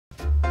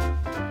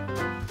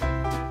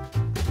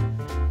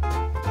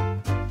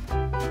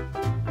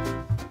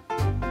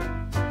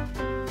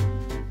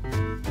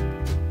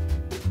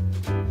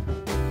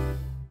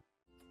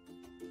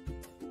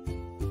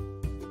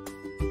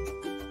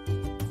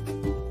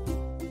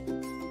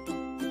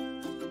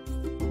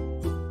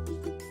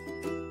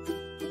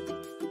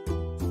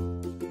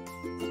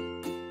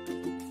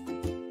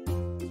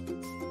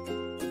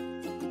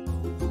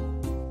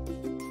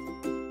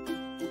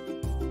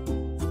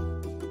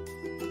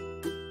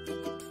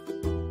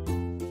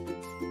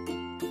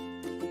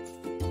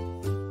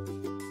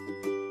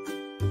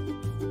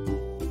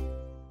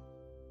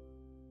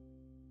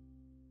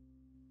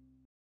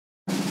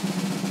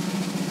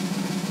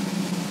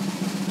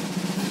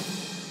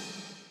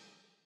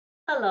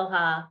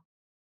Aloha,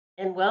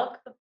 and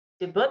welcome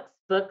to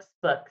Books,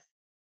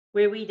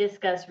 where we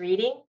discuss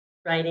reading,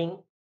 writing,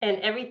 and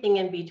everything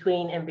in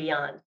between and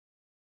beyond.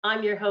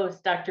 I'm your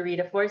host, Dr.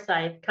 Rita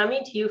Forsythe,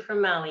 coming to you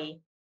from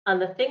Maui on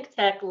the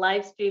ThinkTech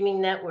live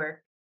streaming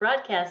network,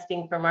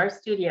 broadcasting from our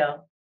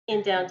studio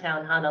in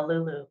downtown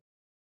Honolulu.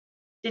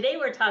 Today,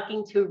 we're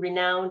talking to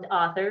renowned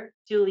author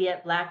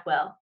Juliet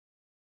Blackwell.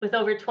 With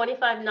over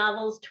 25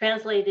 novels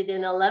translated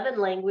in 11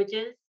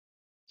 languages,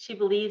 she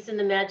believes in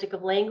the magic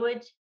of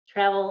language,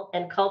 travel,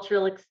 and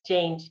cultural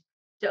exchange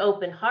to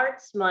open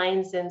hearts,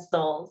 minds, and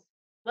souls.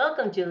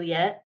 Welcome,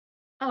 Juliet.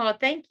 Oh,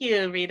 thank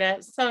you, Rita.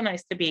 It's so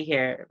nice to be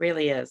here. It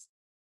really is.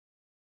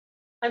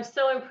 I'm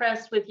so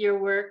impressed with your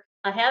work.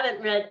 I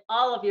haven't read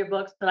all of your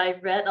books, but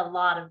I've read a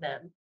lot of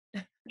them.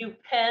 You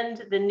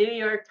penned the New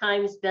York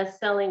Times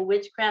bestselling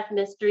Witchcraft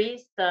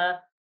Mysteries, the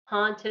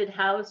Haunted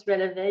House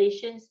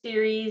Renovation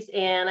series,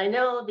 and I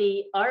know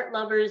the Art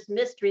Lovers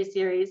Mystery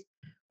series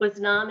was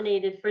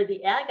nominated for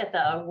the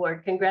Agatha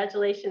Award.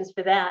 Congratulations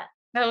for that.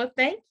 Oh,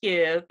 thank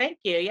you. Thank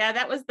you. Yeah,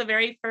 that was the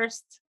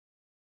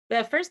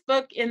first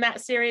book in that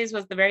series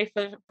was the very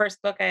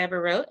first book I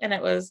ever wrote, and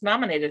it was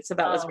nominated. So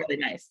that was Oh, really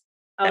nice.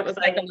 how That was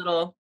like a exciting.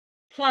 little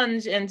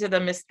plunge into the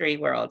mystery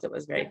world. It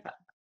was very fun.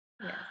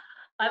 Yeah.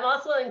 I'm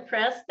also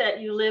impressed that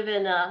you live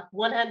in a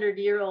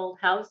 100-year-old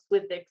house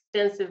with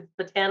extensive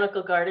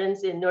botanical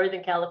gardens in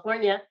Northern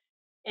California,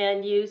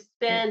 and you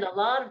spend a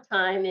lot of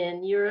time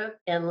in Europe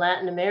and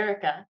Latin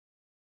America.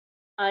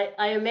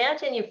 I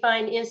imagine you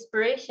find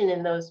inspiration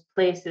in those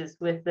places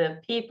with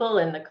the people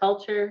and the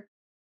culture.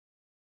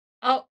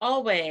 Oh,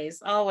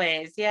 always,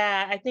 always.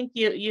 Yeah, I think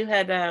you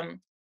had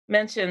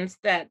mentioned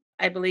that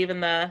I believe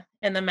in the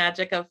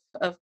magic of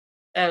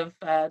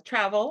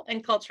travel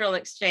and cultural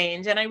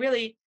exchange, and I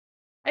really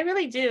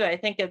do. I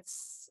think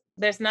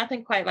there's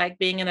nothing quite like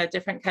being in a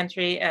different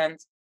country and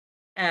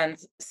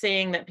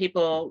seeing that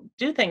people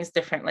do things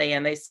differently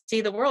and they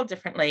see the world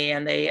differently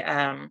and they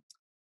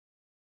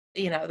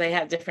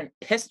have different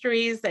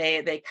histories.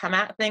 They come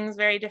at things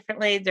very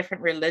differently,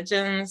 different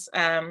religions.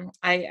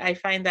 I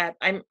find that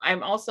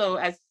I'm also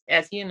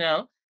as you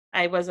know,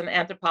 I was an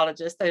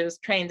anthropologist. I was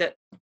trained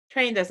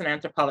as an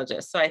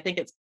anthropologist, so I think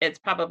it's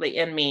probably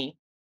in me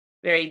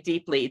very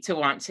deeply to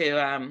want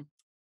to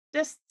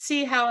just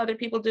see how other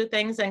people do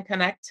things and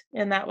connect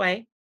in that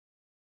way.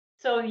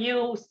 So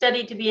you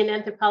studied to be an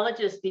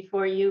anthropologist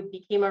before you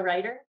became a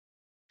writer?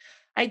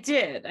 I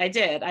did.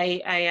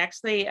 I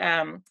actually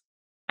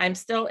I'm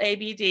still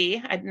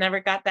ABD. I never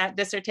got that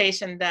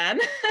dissertation done.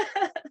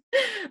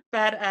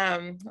 But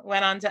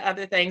went on to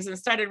other things and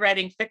started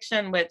writing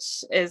fiction,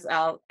 which is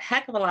a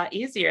heck of a lot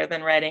easier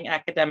than writing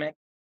academic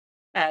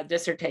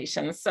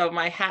dissertations. So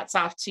my hat's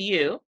off to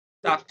you,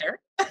 doctor.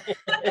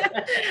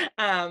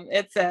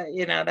 It's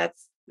a,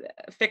 that's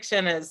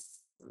fiction is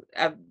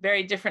a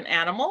very different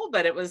animal,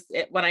 but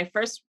when I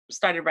first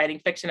started writing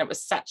fiction, it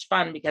was such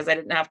fun because I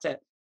didn't have to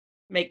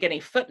make any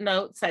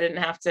footnotes. I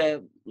didn't have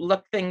to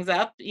look things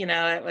up.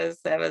 It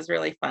was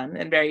really fun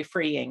and very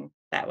freeing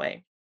that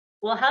way.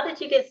 Well, how did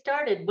you get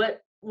started?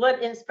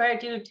 What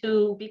inspired you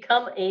to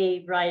become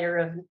a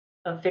writer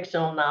of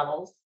fictional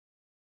novels?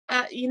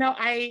 I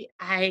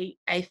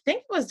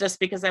think it was just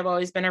because I've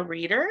always been a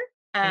reader.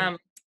 Mm. Um,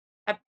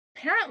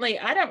 Apparently,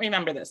 I don't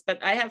remember this,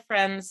 but I have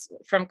friends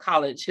from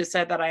college who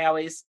said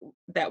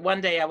that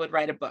one day I would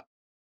write a book.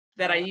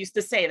 That I Uh, used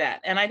to say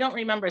that, and I don't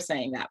remember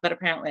saying that, but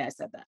apparently I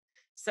said that.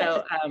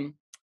 So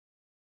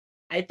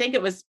I think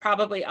it was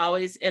probably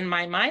always in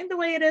my mind the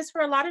way it is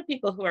for a lot of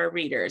people who are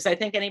readers. I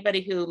think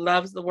anybody who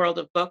loves the world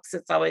of books,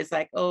 it's always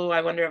like, oh,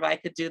 I wonder if I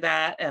could do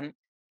that and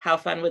how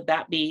fun would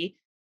that be?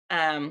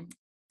 Um,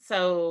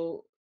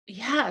 so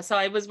yeah, so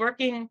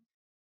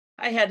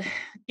I had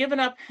given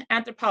up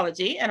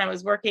anthropology and I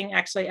was working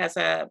actually as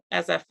a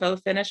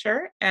faux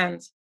finisher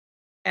and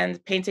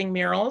painting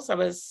murals. I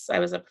was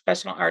a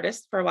professional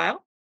artist for a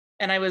while.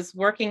 And I was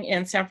working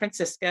in San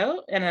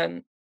Francisco in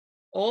an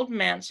old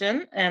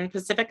mansion in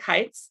Pacific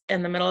Heights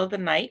in the middle of the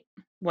night,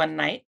 one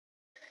night,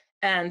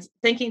 and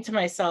thinking to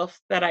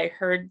myself that I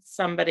heard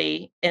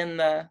somebody in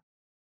the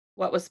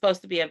what was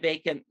supposed to be a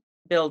vacant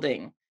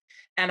building.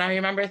 And I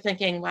remember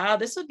thinking, wow,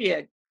 this would be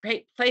a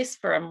great place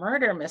for a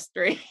murder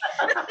mystery.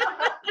 the,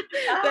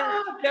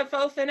 ah, the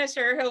faux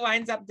finisher who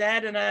winds up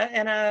dead in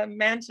a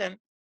mansion.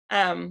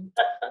 Um,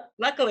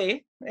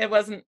 Luckily, it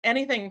wasn't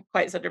anything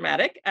quite so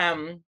dramatic.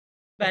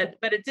 But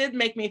it did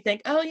make me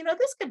think, oh,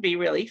 this could be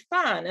really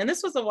fun. And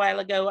this was a while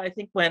ago, I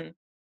think, when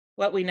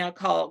what we now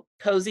call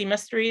cozy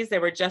mysteries, they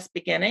were just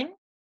beginning.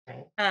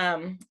 right.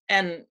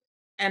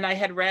 And I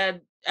had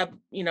read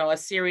a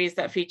series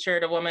that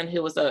featured a woman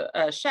who was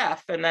a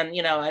chef, and then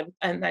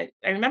I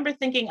remember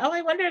thinking, oh,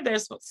 I wonder if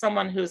there's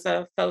someone who's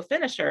a faux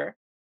finisher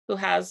who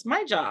has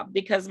my job,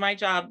 because my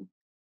job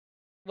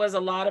was a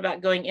lot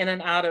about going in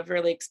and out of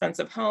really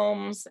expensive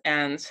homes.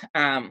 And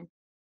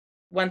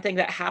one thing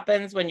that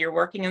happens when you're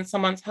working in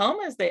someone's home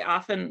is they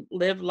often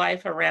live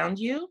life around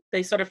you.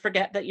 They sort of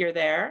forget that you're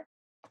there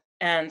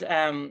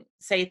and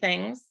say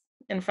things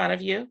in front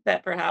of you that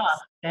Oh, perhaps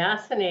they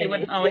fascinating.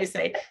 wouldn't always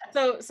say.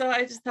 So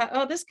I just thought,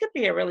 oh, this could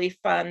be a really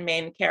fun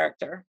main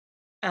character.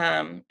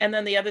 And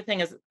then the other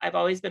thing is I've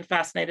always been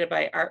fascinated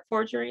by art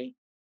forgery.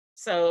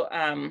 So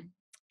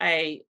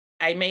I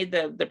I made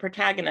the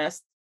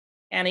protagonist,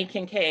 Annie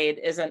Kincaid,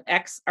 is an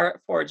ex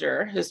art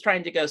forger who's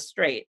trying to go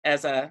straight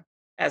as a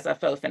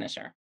faux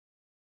finisher.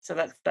 So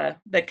that's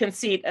the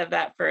conceit of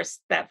that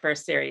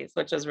first series,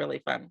 which was really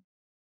fun.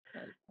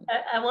 Really fun.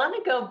 I want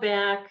to go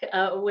back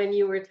when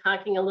you were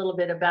talking a little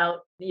bit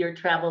about your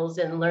travels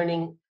and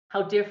learning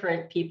how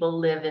different people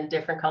live in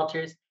different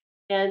cultures.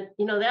 And,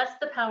 that's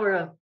the power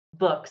of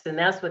books. And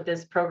that's what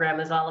this program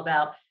is all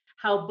about,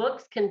 how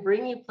books can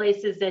bring you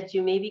places that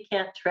you maybe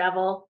can't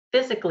travel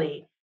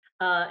physically.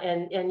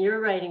 And your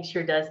writing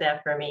sure does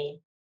that for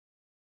me.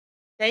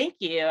 Thank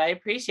you. I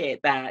appreciate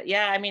that.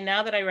 Yeah, I mean,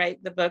 now that I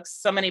write the books,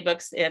 so many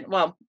books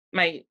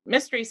my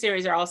mystery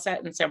series are all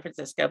set in San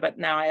Francisco, but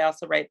now I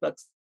also write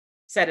books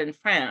set in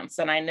France.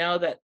 And I know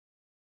that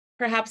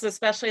perhaps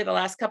especially the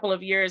last couple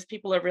of years,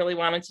 people have really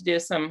wanted to do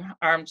some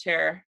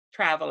armchair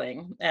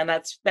traveling. And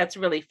that's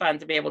really fun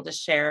to be able to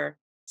share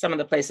some of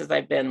the places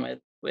I've been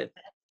with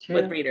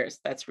True. readers.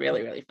 That's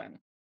really, really fun.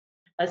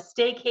 A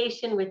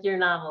staycation with your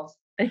novels.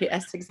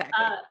 Yes,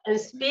 exactly. And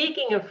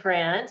speaking of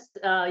France,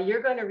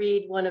 you're going to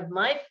read one of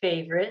my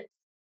favorites,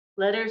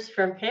 Letters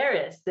from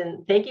Paris.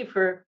 And thank you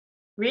for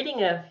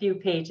reading a few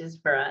pages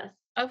for us.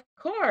 Of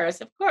course,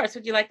 of course.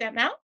 Would you like that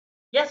now?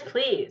 Yes,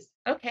 please.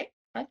 Okay.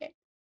 Okay.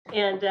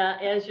 And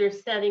as you're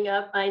setting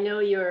up, I know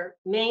your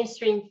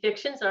mainstream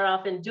fictions are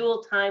often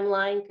dual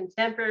timeline,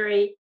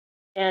 contemporary,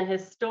 and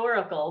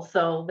historical.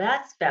 So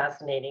that's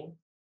fascinating.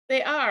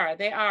 They are,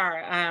 they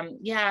are.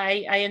 Yeah,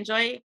 I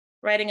enjoy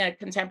writing a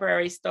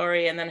contemporary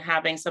story and then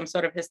having some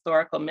sort of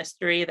historical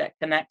mystery that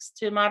connects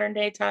to modern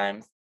day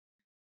times.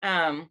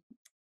 Um,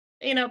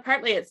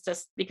 Partly it's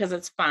just because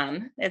it's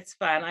fun. It's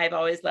fun. I've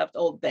always loved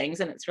old things,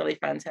 and it's really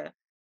fun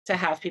to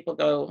have people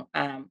go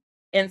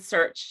in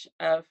search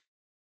of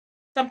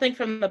something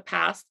from the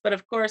past. But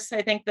of course,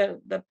 I think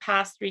the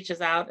past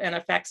reaches out and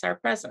affects our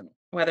present,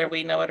 whether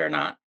we know it or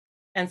not.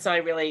 And so I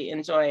really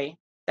enjoy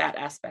that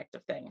aspect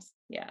of things.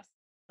 Yes.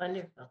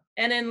 Wonderful.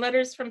 And in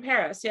Letters from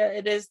Paris, yeah,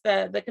 it is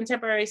the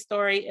contemporary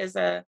story is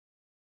a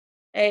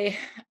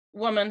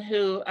woman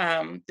who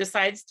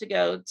decides to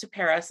go to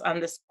Paris on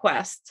this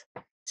quest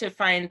to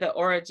find the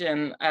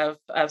origin of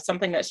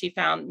something that she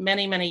found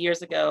many, many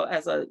years ago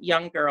as a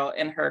young girl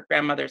in her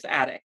grandmother's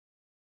attic.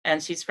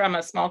 And she's from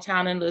a small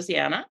town in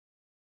Louisiana.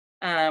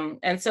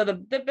 And so the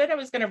bit I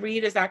was going to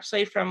read is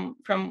actually from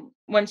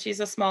when she's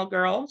a small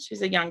girl.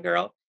 She's a young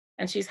girl,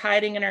 and she's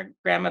hiding in her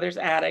grandmother's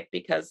attic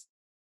because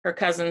her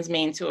cousin's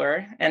mean to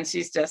her, and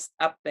she's just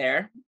up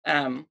there.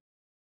 And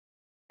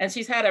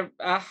she's had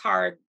a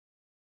hard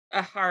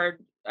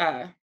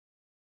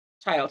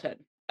childhood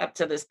up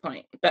to this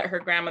point, but her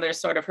grandmother's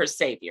sort of her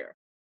savior.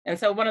 And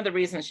so one of the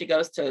reasons she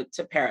goes to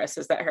Paris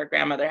is that her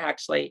grandmother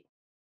actually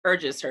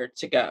urges her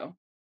to go.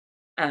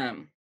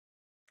 Um,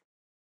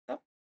 so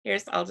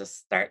I'll just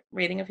start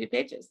reading a few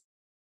pages.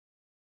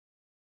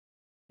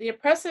 The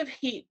oppressive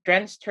heat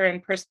drenched her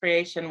in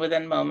perspiration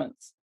within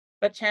moments,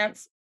 but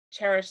Chance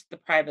cherished the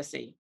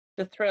privacy,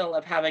 the thrill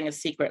of having a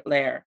secret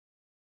lair.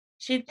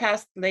 She'd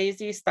passed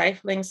lazy,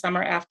 stifling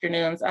summer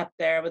afternoons up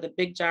there with a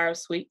big jar of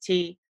sweet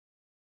tea,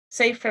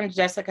 safe from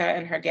Jessica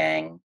and her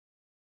gang,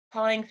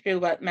 pawing through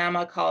what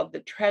Mama called the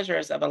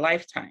treasures of a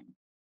lifetime,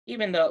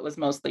 even though it was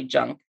mostly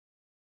junk.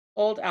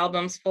 Old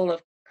albums full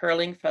of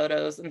curling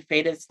photos and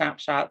faded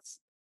snapshots.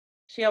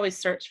 She always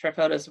searched for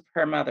photos of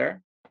her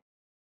mother.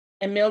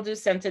 And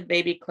mildew-scented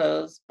baby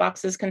clothes,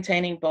 boxes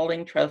containing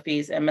bowling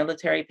trophies and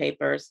military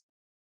papers,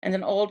 and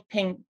an old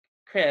pink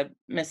crib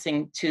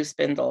missing two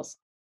spindles.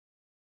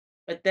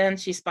 But then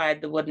she spied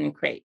the wooden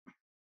crate.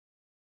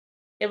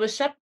 It was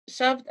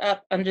shoved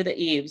up under the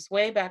eaves,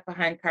 way back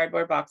behind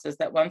cardboard boxes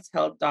that once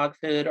held dog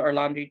food or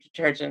laundry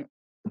detergent,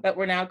 but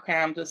were now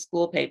crammed with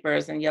school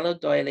papers and yellow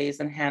doilies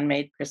and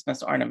handmade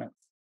Christmas ornaments.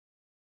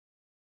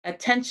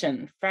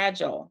 Attention,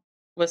 fragile,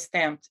 was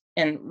stamped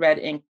in red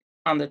ink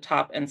on the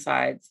top and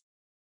sides.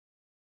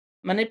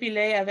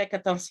 Manipuler avec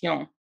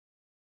attention.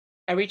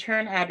 A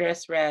return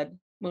address read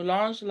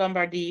Moulange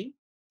Lombardie,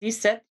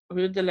 17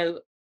 Rue de la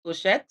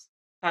Huchette,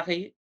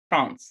 Paris,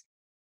 France.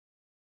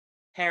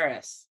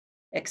 Paris.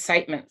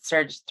 Excitement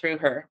surged through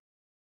her.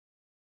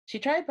 She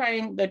tried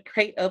prying the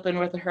crate open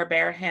with her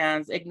bare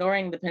hands,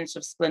 ignoring the pinch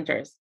of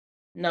splinters.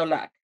 No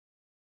luck.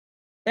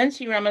 Then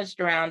she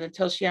rummaged around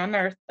until she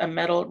unearthed a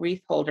metal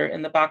wreath holder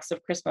in the box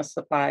of Christmas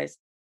supplies.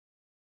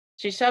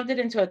 She shoved it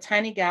into a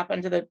tiny gap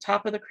under the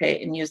top of the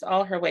crate and used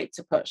all her weight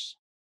to push.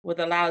 With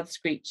a loud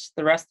screech,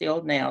 the rusty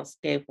old nails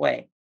gave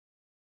way.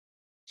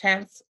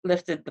 Chance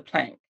lifted the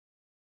plank.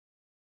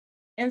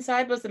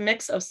 Inside was a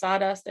mix of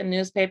sawdust and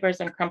newspapers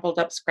and crumpled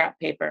up scrap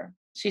paper.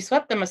 She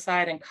swept them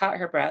aside and caught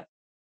her breath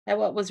at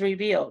what was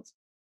revealed.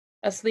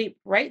 Asleep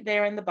right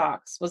there in the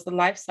box was the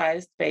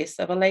life-sized face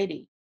of a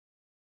lady.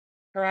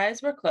 Her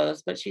eyes were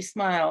closed, but she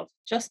smiled,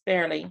 just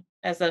barely,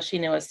 as though she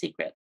knew a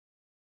secret.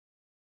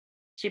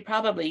 She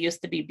probably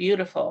used to be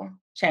beautiful,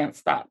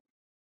 Chance thought.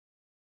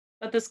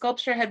 But the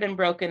sculpture had been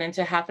broken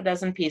into half a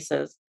dozen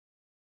pieces,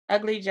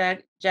 ugly,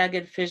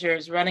 jagged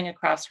fissures running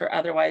across her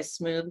otherwise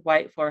smooth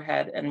white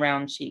forehead and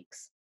round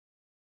cheeks.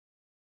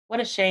 What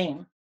a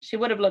shame. She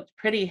would have looked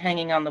pretty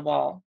hanging on the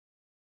wall,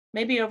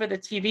 maybe over the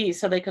TV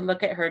so they could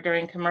look at her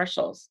during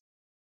commercials.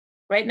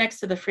 Right next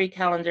to the free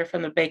calendar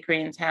from the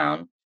bakery in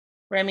town,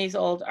 Remy's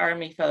old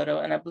army photo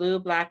and a blue,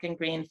 black, and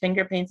green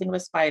finger painting of a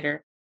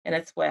spider in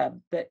its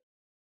web that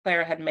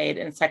Claire had made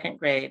in second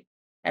grade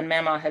and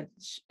Mama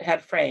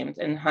had framed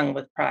and hung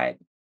with pride.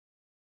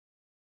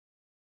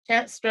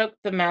 Chance stroked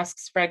the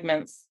mask's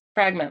fragments,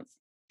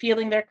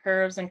 feeling their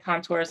curves and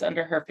contours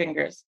under her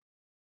fingers.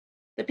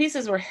 The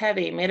pieces were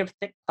heavy, made of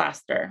thick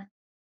plaster.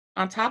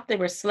 On top, they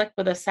were slick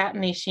with a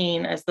satiny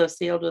sheen as though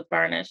sealed with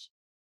varnish.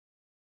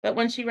 But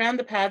when she ran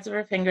the pads of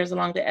her fingers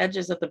along the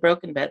edges of the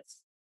broken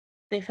bits,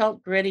 they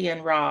felt gritty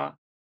and raw,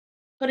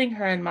 putting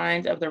her in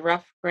mind of the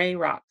rough gray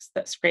rocks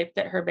that scraped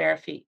at her bare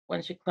feet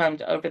when she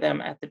climbed over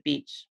them at the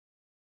beach.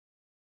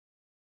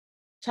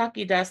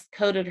 Chalky dust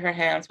coated her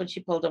hands when she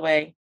pulled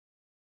away.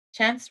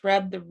 Chance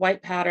rubbed the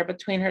white powder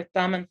between her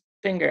thumb and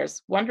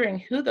fingers, wondering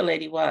who the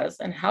lady was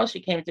and how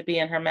she came to be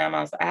in her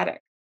mama's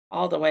attic,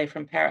 all the way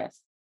from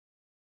Paris.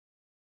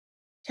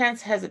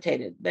 Chance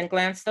hesitated, then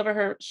glanced over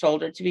her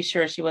shoulder to be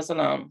sure she was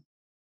alone.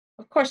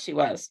 Of course she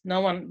was.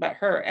 No one but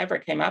her ever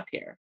came up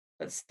here,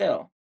 but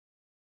still.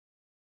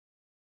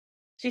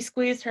 She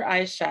squeezed her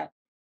eyes shut,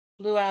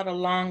 blew out a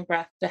long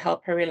breath to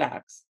help her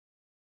relax,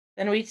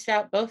 then reached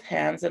out both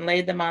hands and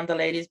laid them on the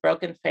lady's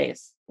broken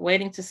face,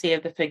 waiting to see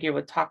if the figure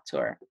would talk to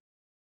her.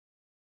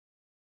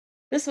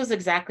 This was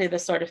exactly the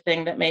sort of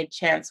thing that made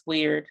Chance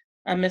weird,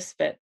 a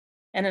misfit,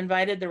 and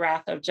invited the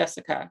wrath of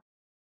Jessica.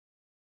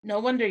 No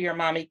wonder your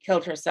mommy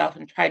killed herself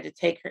and tried to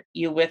take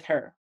you with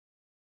her.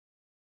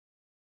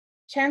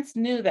 Chance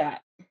knew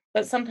that,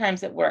 but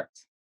sometimes it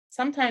worked.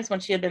 Sometimes when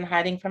she had been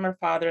hiding from her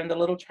father in the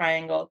little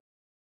triangle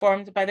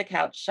formed by the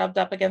couch shoved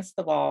up against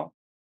the wall,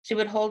 she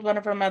would hold one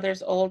of her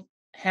mother's old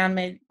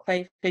handmade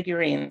clay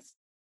figurines,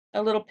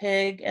 a little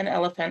pig, an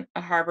elephant,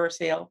 a harbor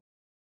seal.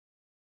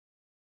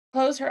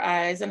 Close her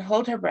eyes and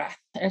hold her breath,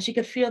 and she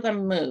could feel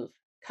them move,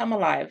 come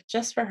alive,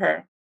 just for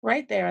her,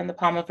 right there in the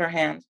palm of her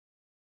hand.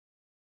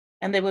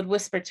 And they would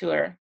whisper to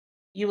her,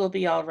 "You will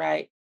be all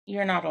right.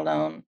 You're not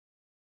alone.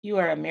 You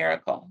are a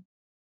miracle."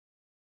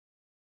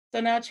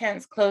 So now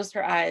Chance closed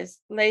her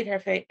eyes, laid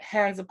her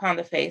hands upon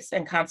the face,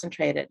 and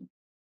concentrated.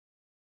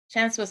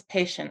 Chance was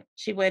patient.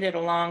 She waited a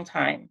long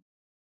time,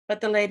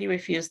 but the lady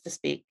refused to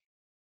speak.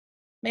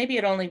 Maybe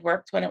it only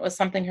worked when it was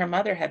something her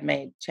mother had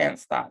made,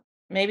 Chance thought.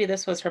 Maybe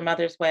this was her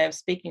mother's way of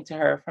speaking to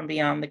her from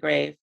beyond the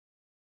grave.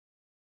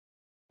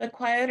 But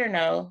quiet or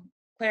no,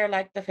 Claire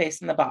liked the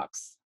face in the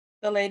box.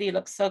 The lady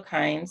looked so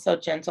kind, so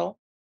gentle,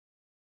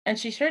 and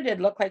she sure did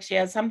look like she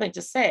had something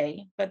to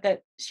say, but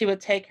that she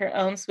would take her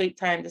own sweet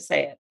time to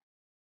say it.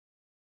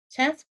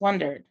 Chance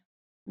wondered.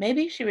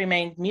 Maybe she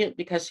remained mute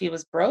because she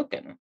was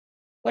broken.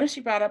 What if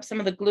she brought up some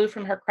of the glue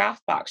from her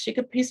craft box? She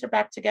could piece her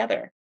back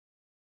together.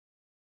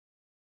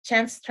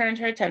 Chance turned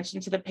her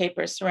attention to the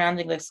papers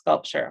surrounding the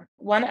sculpture.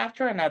 One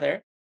after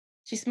another,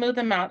 she smoothed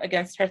them out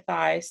against her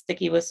thigh,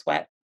 sticky with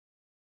sweat.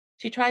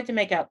 She tried to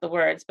make out the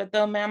words, but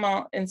though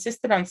Maman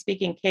insisted on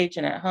speaking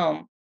Cajun at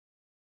home,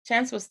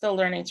 Chance was still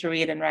learning to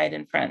read and write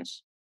in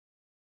French.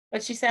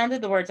 But she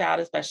sounded the words out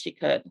as best she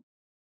could.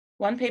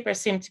 One paper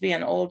seemed to be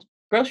an old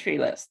grocery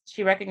list.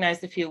 She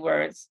recognized a few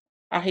words: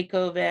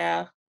 haricots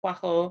verts,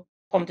 poireaux,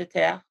 pommes de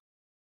terre.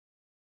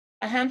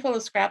 A handful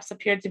of scraps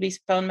appeared to be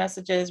phone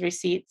messages,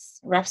 receipts,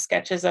 rough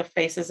sketches of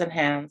faces and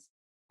hands,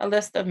 a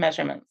list of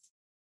measurements.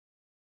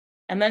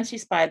 And then she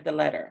spied the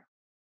letter.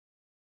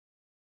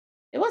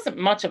 It wasn't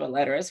much of a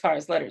letter as far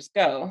as letters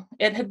go.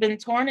 It had been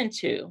torn in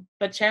two,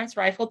 but Chance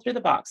rifled through the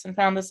box and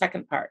found the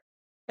second part.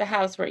 The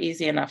hows were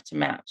easy enough to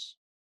match.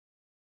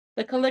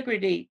 The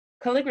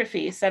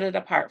calligraphy set it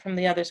apart from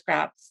the other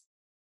scraps.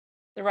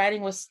 The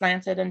writing was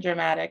slanted and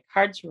dramatic,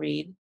 hard to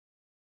read.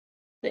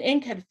 The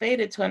ink had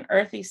faded to an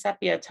earthy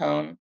sepia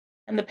tone,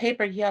 and the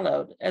paper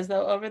yellowed, as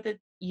though over the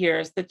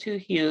years the two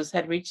hues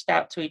had reached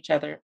out to each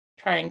other,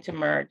 trying to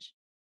merge.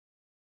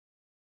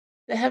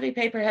 The heavy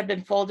paper had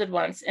been folded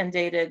once and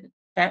dated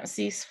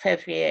 26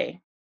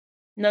 février.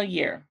 No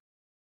year,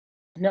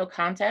 no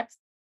context,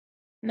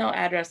 no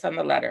address on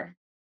the letter.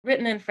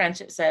 Written in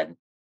French, it said,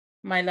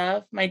 "My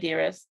love, my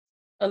dearest,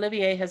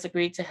 Olivier has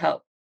agreed to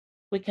help.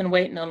 We can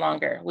wait no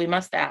longer. We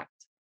must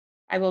act.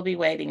 I will be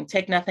waiting.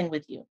 Take nothing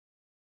with you."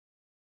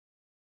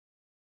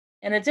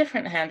 In a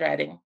different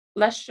handwriting,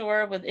 less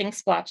sure with ink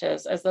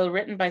splotches, as though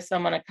written by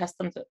someone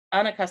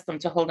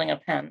unaccustomed to holding a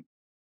pen,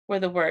 were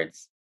the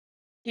words,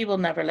 "He will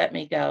never let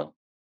me go."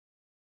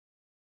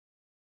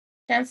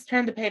 Chance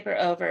turned the paper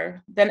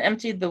over, then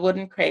emptied the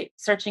wooden crate,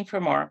 searching for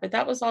more, but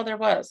that was all there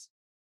was.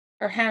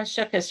 Her hand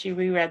shook as she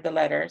reread the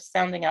letter,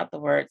 sounding out the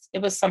words. It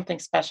was something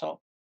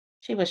special.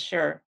 She was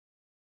sure.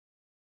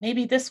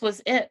 Maybe this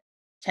was it,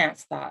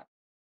 Chance thought.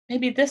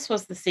 Maybe this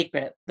was the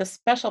secret, the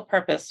special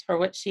purpose for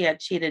which she had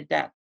cheated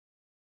death.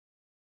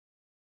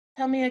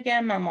 "Tell me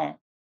again, Maman,"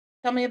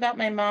 Tell me about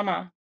my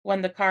mama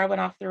when the car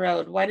went off the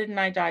road. Why didn't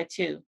I die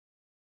too?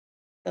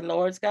 The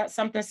Lord's got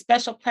something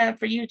special planned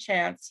for you,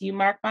 Chance. You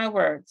mark my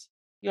words.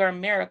 You're a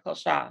miracle,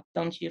 Shaw.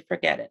 Don't you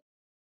forget it.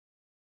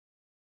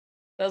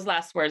 Those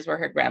last words were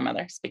her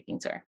grandmother speaking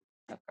to her,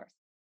 of course.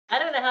 I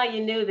don't know how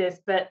you knew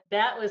this, but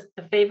that was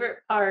the favorite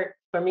part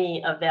for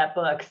me of that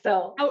book.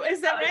 So Oh,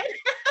 is that I was, right?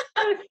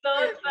 I was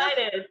so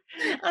excited.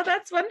 Oh,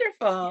 that's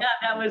wonderful. Yeah,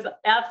 that was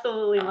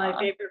absolutely my Aw.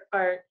 favorite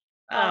part.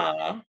 Um,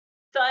 Aw.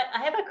 so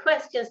I have a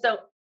question. So,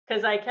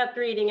 because I kept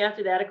reading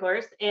after that, of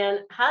course,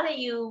 and how do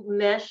you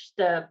mesh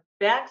the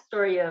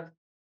backstory of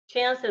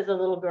Chance as a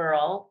little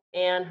girl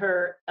and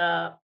her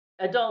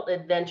adult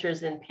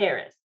adventures in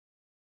Paris?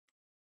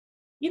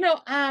 You know,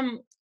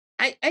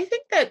 I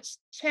think that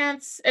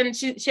Chance, and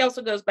she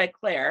also goes by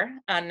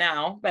Claire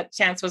now, but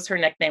Chance was her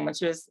nickname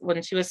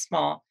when she was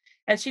small,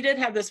 and she did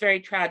have this very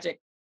tragic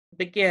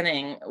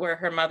beginning where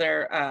her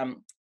mother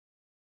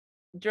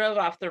drove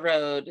off the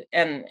road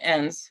and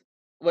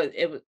was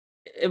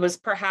it was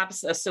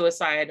perhaps a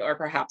suicide or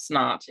perhaps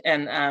not,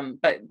 and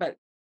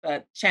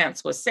but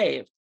Chance was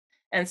saved,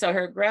 and so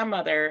her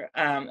grandmother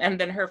and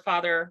then her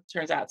father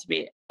turns out to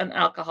be an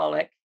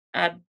alcoholic,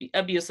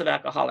 abusive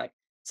alcoholic.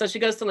 So she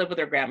goes to live with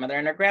her grandmother,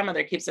 and her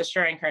grandmother keeps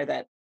assuring her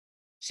that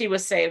she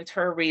was saved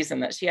for a reason,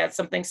 that she had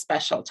something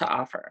special to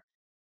offer.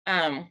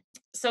 Um,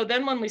 so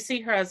then when we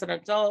see her as an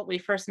adult, we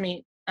first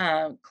meet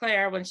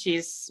Claire when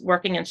she's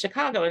working in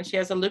Chicago, and she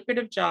has a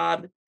lucrative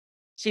job.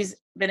 She's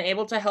been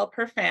able to help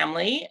her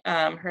family.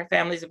 Her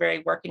family's a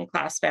very working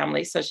class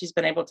family, so she's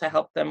been able to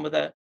help them with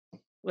a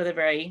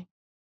very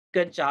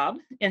good job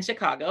in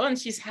Chicago, and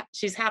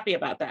she's happy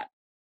about that.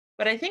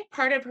 But I think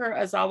part of her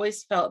has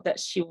always felt that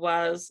she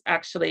was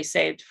actually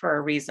saved for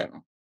a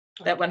reason.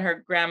 That when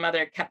her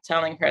grandmother kept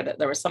telling her that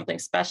there was something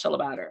special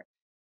about her.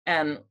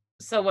 And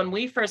so when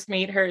we first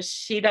meet her,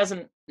 she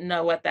doesn't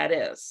know what that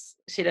is.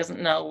 She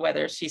doesn't know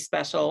whether she's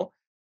special,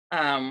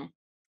 um,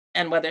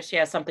 and whether she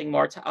has something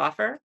more to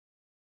offer.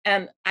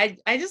 And I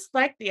just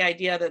like the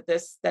idea that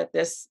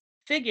this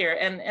figure,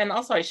 and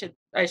also I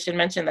should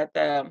mention that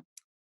the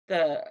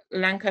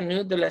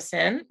L'inconnu de la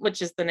Seine,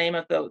 which is the name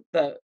of the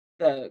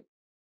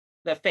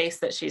the face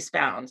that she's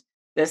found,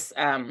 this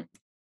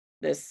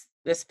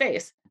this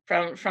face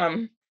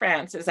from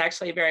France, is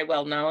actually very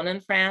well known in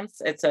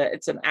France. It's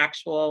an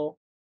actual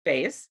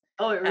face.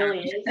 Oh, it Um,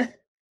 really is.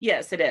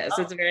 yes, it is.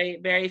 Oh, It's a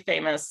very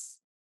famous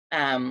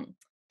um,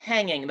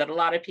 hanging that a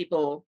lot of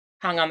people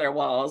hung on their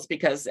walls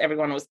because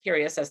everyone was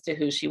curious as to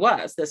who she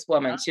was. This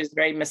woman, she was a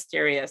very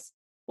mysterious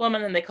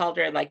woman, and they called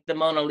her like the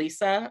Mona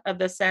Lisa of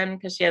the Seine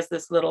because she has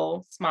this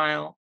little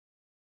smile.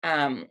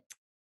 Um,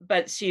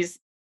 but she's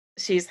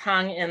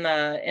hung in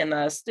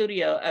the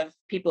studio of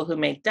people who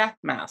made death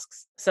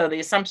masks. So the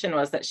assumption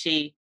was that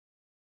she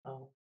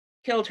oh,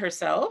 killed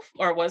herself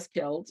or was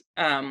killed,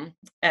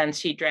 and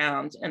she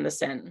drowned in the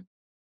Seine.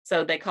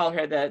 So they call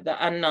her the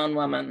unknown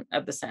woman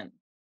of the Seine.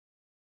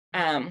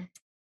 Um,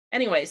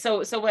 anyway,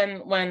 so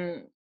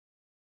when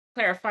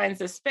Claire finds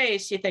this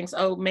face, she thinks,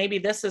 oh, maybe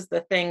this is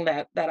the thing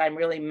that I'm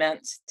really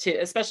meant to.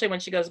 Especially when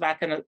she goes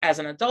back as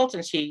an adult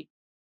and she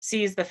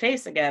sees the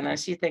face again, and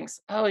she thinks,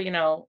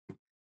 oh,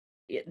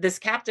 this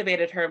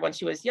captivated her when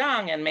she was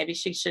young, and maybe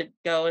she should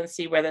go and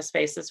see where this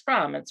face is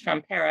from. It's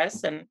from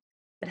Paris, and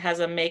it has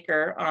a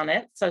maker on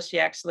it. So she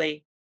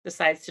actually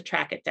decides to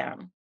track it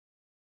down.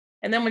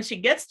 And then when she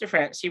gets to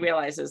France, she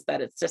realizes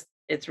that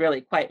it's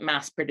really quite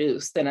mass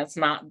produced and it's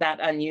not that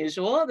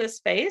unusual, this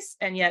face.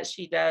 And yet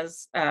she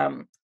does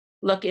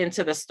look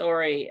into the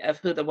story of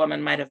who the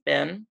woman might have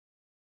been.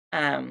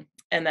 And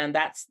then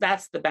that's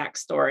the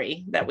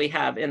backstory that we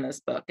have in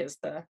this book, is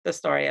the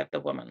story of the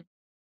woman.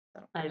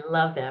 So, I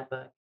love that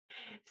book.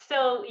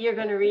 So you're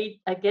going to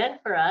read again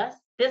for us.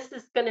 This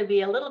is going to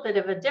be a little bit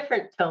of a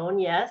different tone,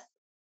 yes.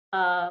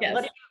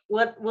 yes.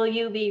 What will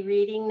you be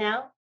reading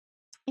now?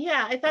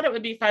 Yeah, I thought it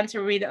would be fun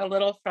to read a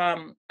little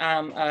from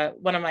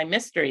one of my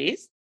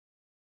mysteries,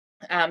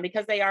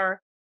 because they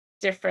are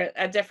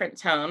a different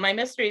tone. My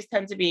mysteries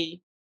tend to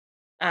be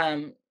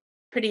um,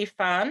 pretty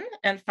fun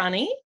and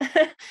funny,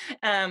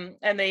 and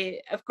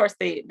they, of course,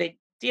 they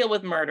deal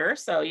with murder,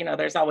 so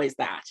there's always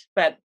that.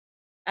 But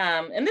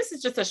and this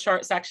is just a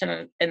short section,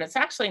 and it's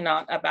actually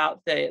not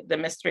about the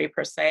mystery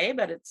per se,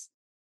 but it's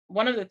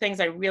one of the things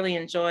I really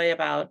enjoy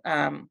about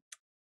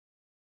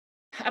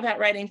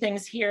writing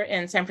things here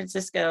in San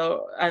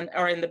Francisco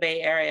or in the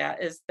Bay Area,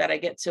 is that I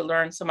get to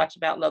learn so much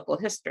about local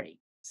history.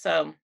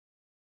 So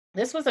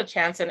this was a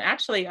chance, and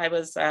actually I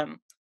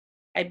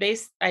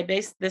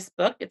based this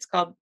book. It's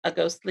called A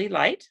Ghostly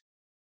Light,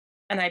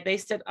 and I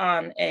based it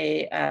on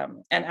an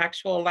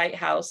actual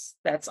lighthouse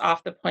that's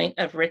off the point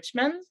of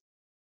Richmond,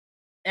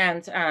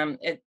 and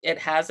it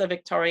has a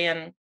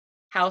Victorian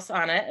house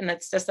on it, and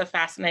it's just a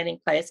fascinating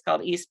place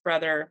called East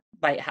Brother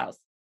Lighthouse.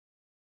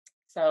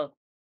 So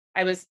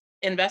I was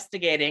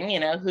investigating,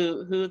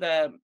 who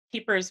the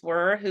keepers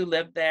were, who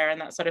lived there, and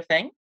that sort of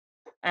thing.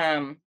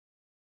 Um,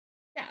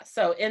 yeah.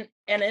 So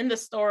in the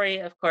story,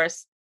 of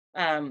course,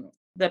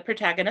 the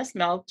protagonist,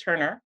 Mel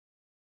Turner,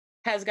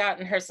 has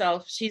gotten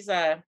herself. She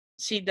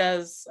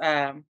does.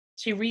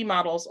 she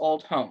remodels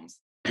old homes.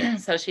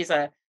 So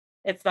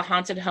it's the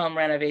haunted home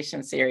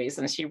renovation series,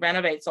 and she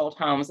renovates old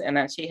homes. And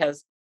then she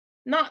has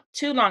not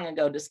too long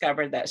ago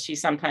discovered that she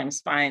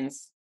sometimes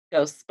finds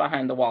ghosts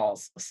behind the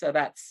walls. So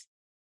that's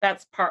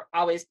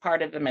always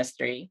part of the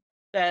mystery.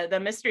 The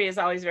mystery is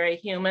always very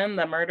human.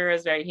 The murder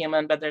is very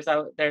human, but there's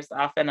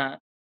often a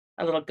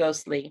little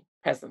ghostly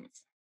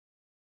presence.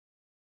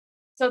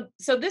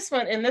 So this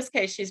one, in this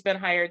case, she's been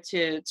hired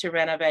to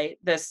renovate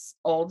this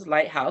old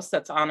lighthouse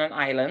that's on an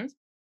island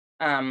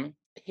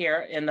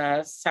here in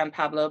the San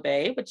Pablo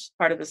Bay, which is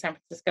part of the San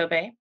Francisco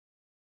Bay.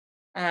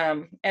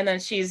 And then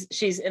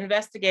she's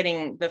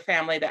investigating the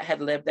family that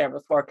had lived there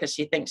before because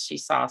she thinks she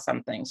saw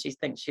something. She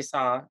thinks she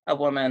saw a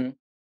woman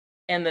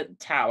in the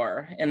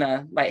tower, in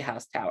the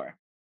lighthouse tower.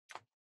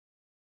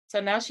 So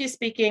now she's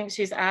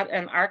at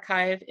an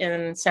archive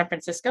in San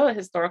Francisco, a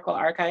historical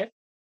archive,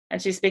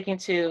 and she's speaking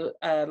to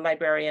a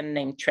librarian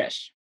named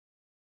Trish.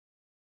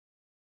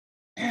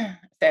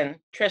 Then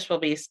Trish will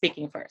be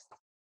speaking first.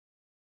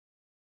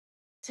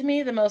 To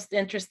me, the most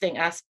interesting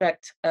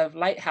aspect of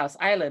Lighthouse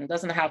Island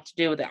doesn't have to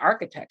do with the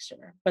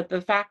architecture, but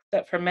the fact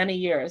that for many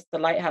years, the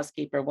lighthouse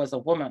keeper was a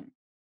woman.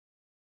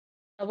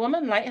 A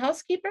woman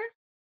lighthouse keeper?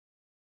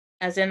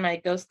 As in my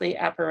ghostly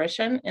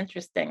apparition?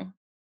 Interesting.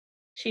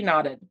 She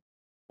nodded.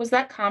 Was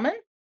that common?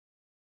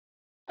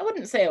 I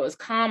wouldn't say it was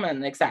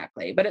common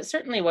exactly, but it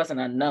certainly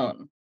wasn't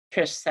unknown,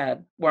 Trish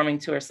said, warming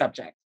to her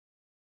subject.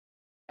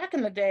 Back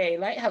in the day,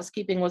 lighthouse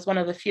keeping was one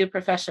of the few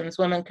professions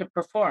women could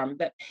perform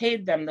that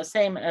paid them the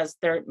same as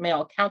their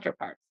male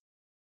counterparts.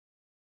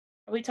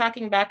 Are we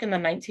talking back in the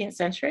 19th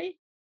century?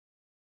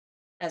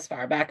 As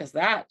far back as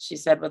that, she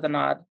said with a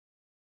nod.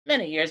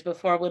 Many years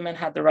before women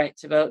had the right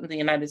to vote in the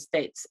United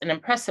States, an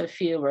impressive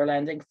few were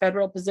landing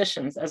federal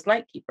positions as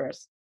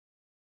lightkeepers.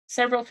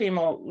 Several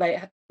female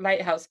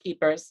lighthouse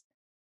keepers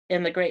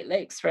in the Great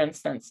Lakes, for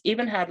instance,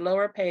 even had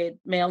lower paid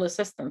male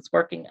assistants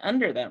working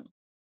under them,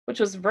 which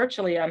was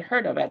virtually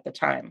unheard of at the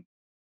time.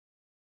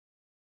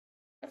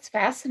 That's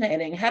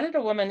fascinating. How did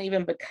a woman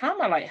even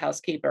become a lighthouse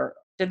keeper?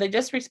 Did they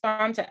just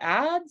respond to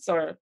ads,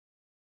 or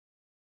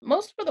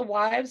most were the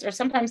wives or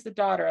sometimes the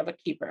daughter of a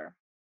keeper?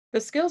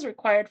 The skills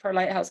required for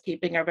lighthouse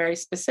keeping are very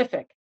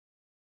specific.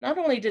 Not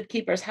only did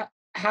keepers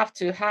have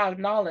to have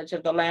knowledge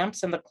of the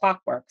lamps and the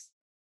clockworks,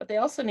 but they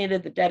also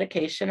needed the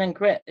dedication and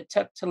grit it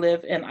took to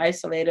live in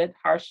isolated,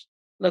 harsh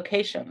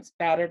locations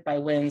battered by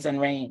winds and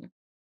rain,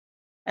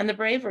 and the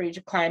bravery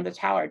to climb the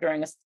tower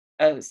during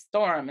a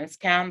storm and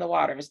scan the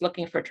waters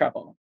looking for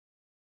trouble.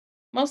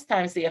 Most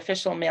times, the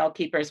official male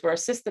keepers were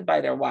assisted by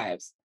their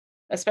wives,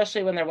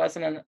 especially when there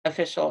wasn't an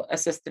official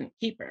assistant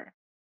keeper.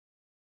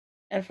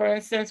 And for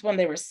instance, when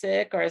they were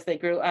sick or as they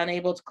grew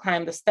unable to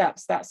climb the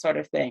steps, that sort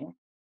of thing.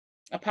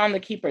 Upon the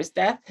keeper's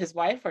death, his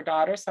wife or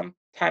daughter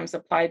sometimes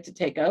applied to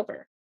take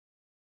over.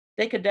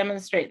 They could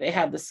demonstrate they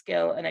had the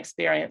skill and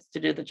experience to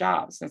do the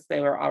job since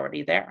they were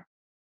already there.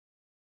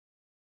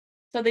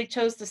 So they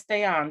chose to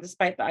stay on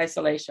despite the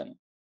isolation.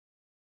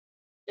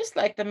 Just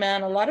like the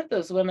men, a lot of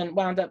those women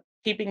wound up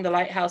keeping the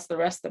lighthouse the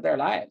rest of their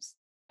lives.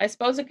 I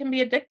suppose it can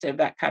be addictive,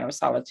 that kind of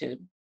solitude,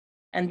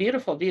 and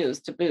beautiful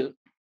views to boot.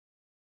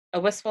 A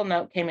wistful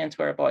note came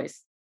into her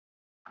voice.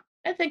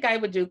 I think I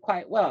would do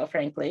quite well,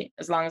 frankly,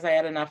 as long as I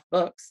had enough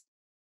books.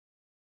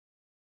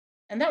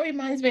 And that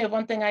reminds me of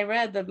one thing I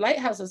read. The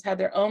lighthouses had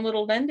their own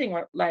little lending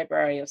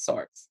library of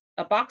sorts.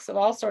 A box of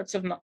all sorts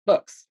of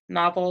books,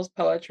 novels,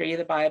 poetry,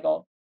 the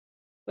Bible,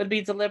 would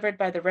be delivered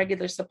by the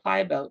regular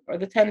supply boat or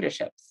the tender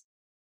ships.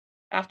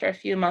 After a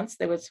few months,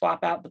 they would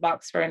swap out the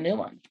box for a new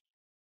one.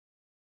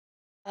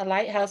 A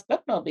lighthouse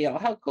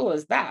bookmobile. How cool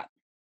is that?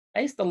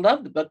 I used to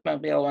love the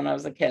bookmobile when I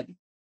was a kid.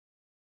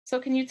 So,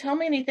 can you tell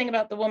me anything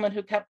about the woman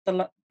who kept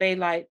the bay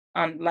light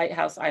on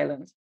Lighthouse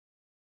Island?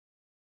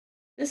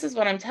 This is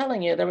what I'm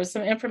telling you. There was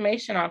some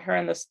information on her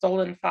in the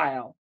stolen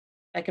file.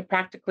 I could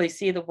practically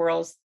see the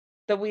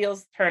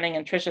wheels turning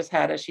in Trisha's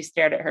head as she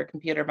stared at her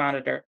computer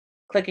monitor,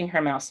 clicking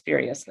her mouse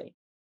furiously.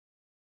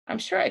 I'm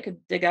sure I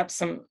could dig up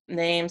some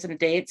names and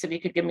dates if you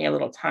could give me a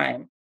little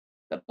time.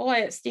 But boy,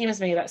 it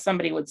steams me that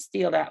somebody would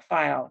steal that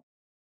file.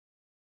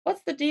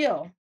 What's the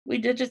deal?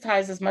 We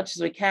digitize as much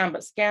as we can,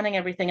 but scanning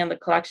everything in the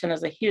collection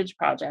is a huge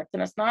project,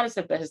 and it's not as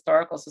if the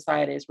Historical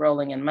Society is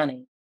rolling in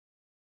money.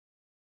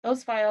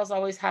 Those files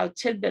always have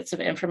tidbits of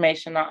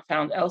information not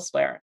found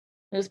elsewhere: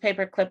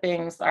 newspaper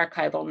clippings,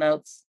 archival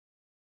notes,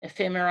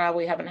 ephemera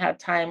we haven't had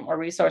time or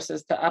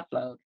resources to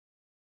upload.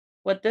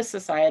 What this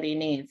society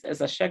needs is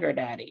a sugar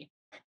daddy.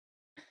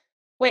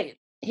 Wait,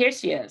 here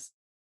she is.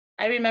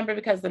 I remember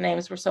because the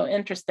names were so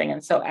interesting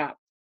and so apt.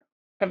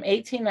 From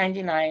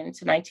 1899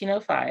 to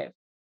 1905,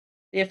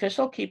 the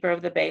official keeper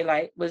of the Bay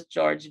Light was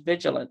George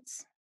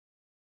Vigilance.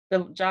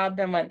 The job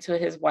then went to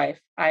his wife,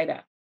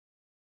 Ida.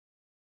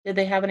 Did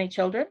they have any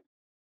children?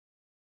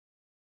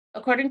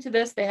 According to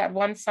this, they had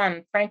one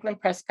son, Franklin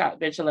Prescott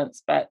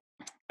Vigilance, but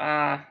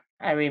I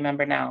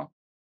remember now.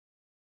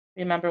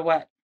 Remember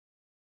what?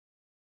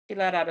 He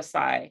let out a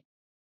sigh.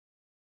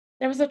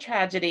 There was a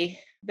tragedy.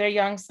 Their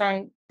young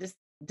son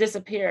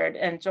disappeared,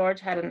 and George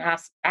had an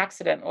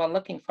accident while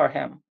looking for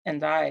him and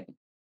died.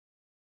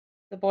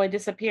 The boy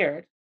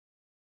disappeared,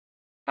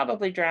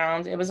 probably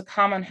drowned. It was a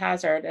common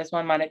hazard, as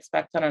one might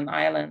expect on an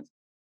island,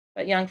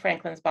 but young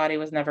Franklin's body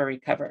was never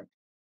recovered.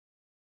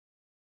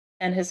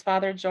 And his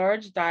father,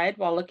 George, died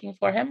while looking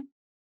for him.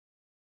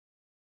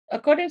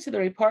 According to the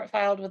report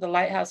filed with the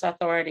Lighthouse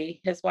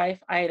Authority, his wife,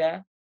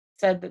 Ida,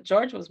 said that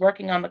George was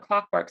working on the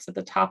clockworks at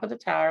the top of the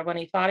tower when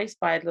he thought he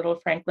spied little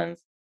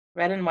Franklin's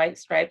red and white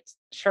striped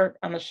shirt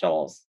on the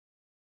shoals.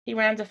 He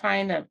ran to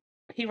find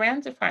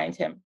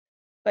him,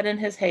 but in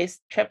his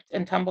haste tripped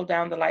and tumbled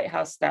down the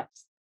lighthouse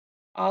steps,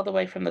 all the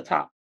way from the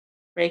top,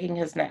 breaking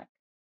his neck.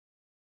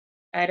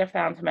 Ida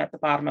found him at the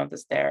bottom of the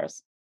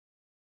stairs.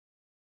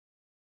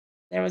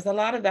 There was a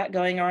lot of that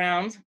going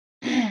around.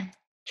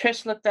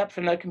 Trish looked up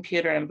from the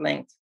computer and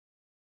blinked.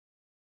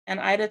 And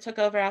Ida took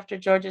over after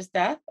George's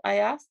death? I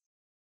asked.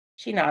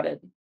 She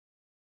nodded.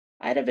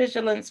 Ida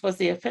Vigilance was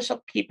the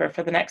official keeper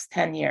for the next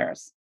 10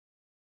 years.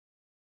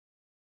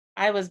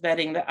 I was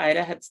betting that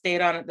Ida had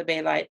stayed on at the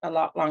Baylight a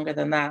lot longer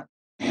than that.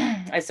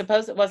 I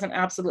suppose it wasn't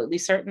absolutely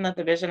certain that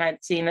the vision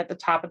I'd seen at the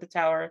top of the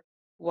tower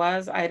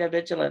was Ida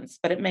Vigilance,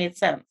 but it made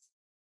sense.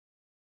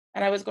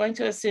 And I was going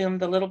to assume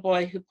the little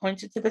boy who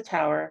pointed to the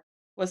tower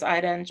was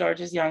Ida and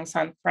George's young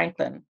son,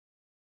 Franklin.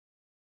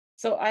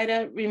 So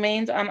Ida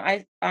remained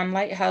on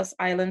Lighthouse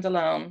Island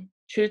alone,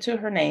 true to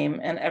her name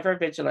and ever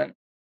vigilant,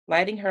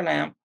 lighting her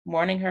lamp,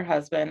 mourning her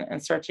husband,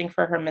 and searching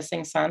for her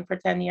missing son for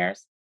 10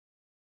 years.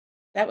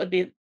 That would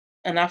be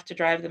enough to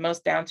drive the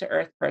most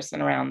down-to-earth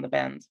person around the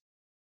bend.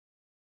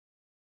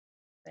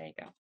 There you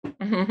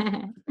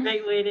go.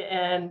 Great way to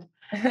end.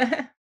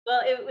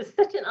 Well, it was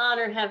such an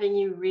honor having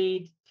you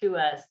read to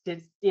us.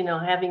 It's,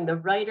 having the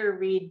writer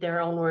read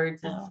their own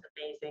words is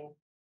amazing.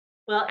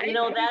 Well, I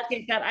that's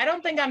appreciate that. I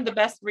don't think I'm the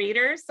best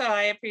reader, so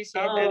I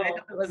appreciate that. I hope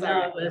it was all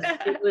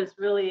right. it was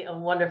really a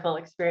wonderful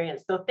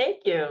experience. So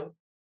thank you.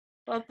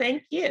 Well,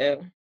 thank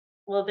you.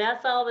 Well,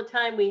 that's all the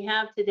time we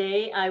have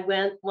today. I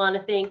want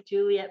to thank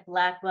Juliet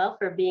Blackwell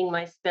for being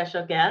my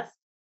special guest,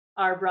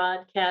 our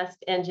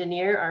broadcast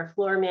engineer, our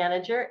floor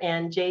manager,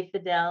 and Jay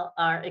Fidel,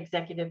 our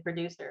executive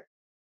producer.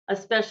 A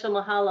special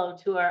mahalo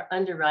to our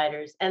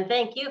underwriters, and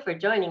thank you for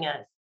joining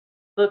us.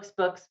 Books,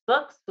 Books,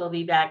 Books will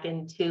be back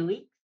in 2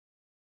 weeks.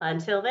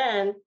 Until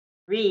then,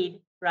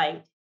 read,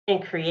 write,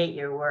 and create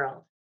your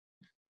world.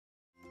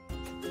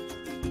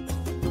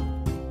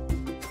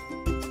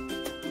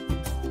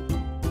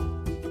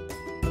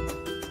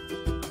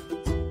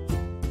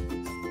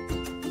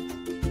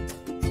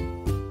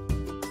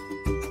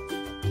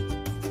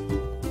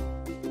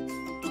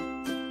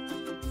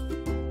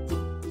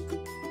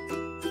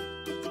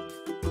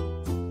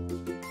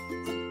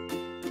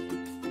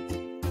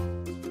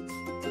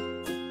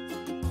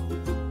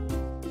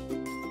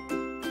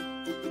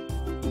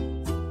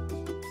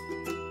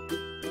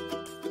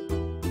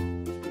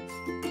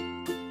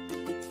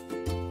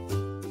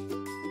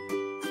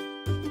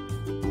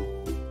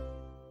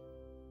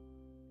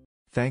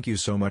 Thank you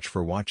so much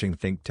for watching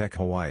ThinkTech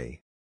Hawaii.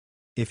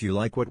 If you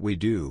like what we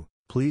do,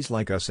 please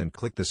like us and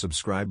click the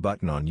subscribe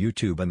button on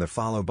YouTube and the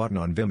follow button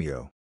on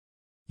Vimeo.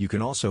 You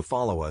can also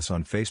follow us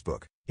on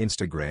Facebook,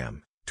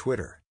 Instagram,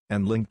 Twitter,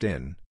 and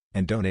LinkedIn,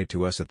 and donate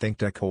to us at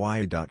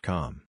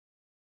thinktechhawaii.com.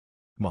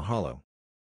 Mahalo.